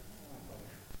Father,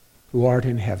 who art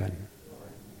in heaven,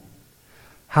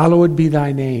 hallowed be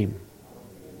thy name.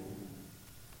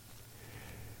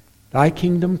 Thy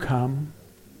kingdom come,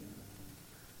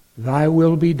 thy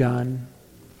will be done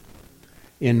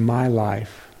in my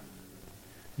life,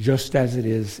 just as it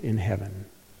is in heaven.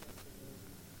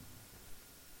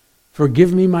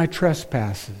 Forgive me my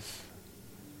trespasses,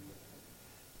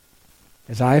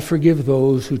 as I forgive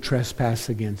those who trespass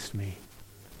against me.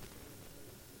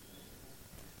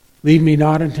 Lead me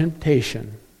not in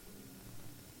temptation,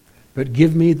 but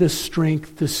give me the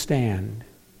strength to stand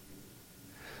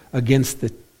against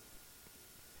the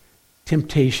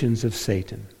temptations of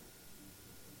Satan.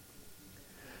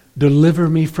 Deliver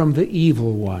me from the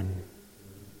evil one.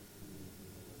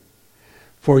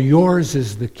 For yours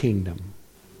is the kingdom,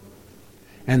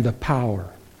 and the power,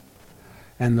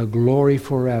 and the glory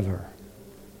forever.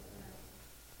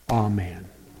 Amen.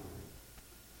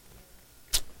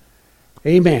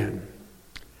 Amen.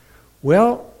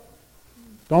 Well,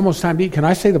 it's almost time to eat. Can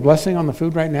I say the blessing on the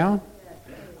food right now?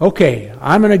 Okay,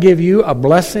 I'm going to give you a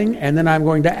blessing, and then I'm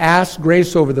going to ask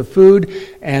grace over the food,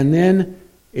 and then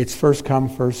it's first come,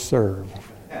 first serve.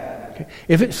 Okay.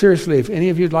 If any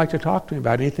of you would like to talk to me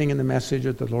about anything in the message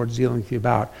that the Lord's dealing with you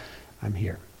about, I'm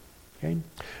here. Okay.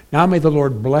 Now may the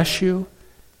Lord bless you.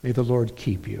 May the Lord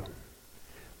keep you.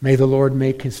 May the Lord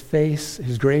make his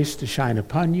grace to shine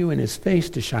upon you, and his face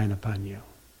to shine upon you.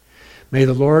 May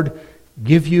the Lord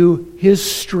give you his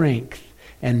strength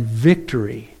and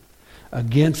victory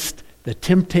against the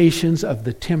temptations of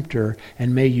the tempter,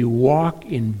 and may you walk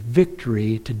in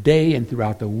victory today and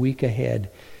throughout the week ahead.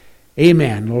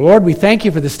 Amen. Lord, we thank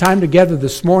you for this time together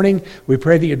this morning. We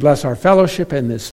pray that you'd bless our fellowship and this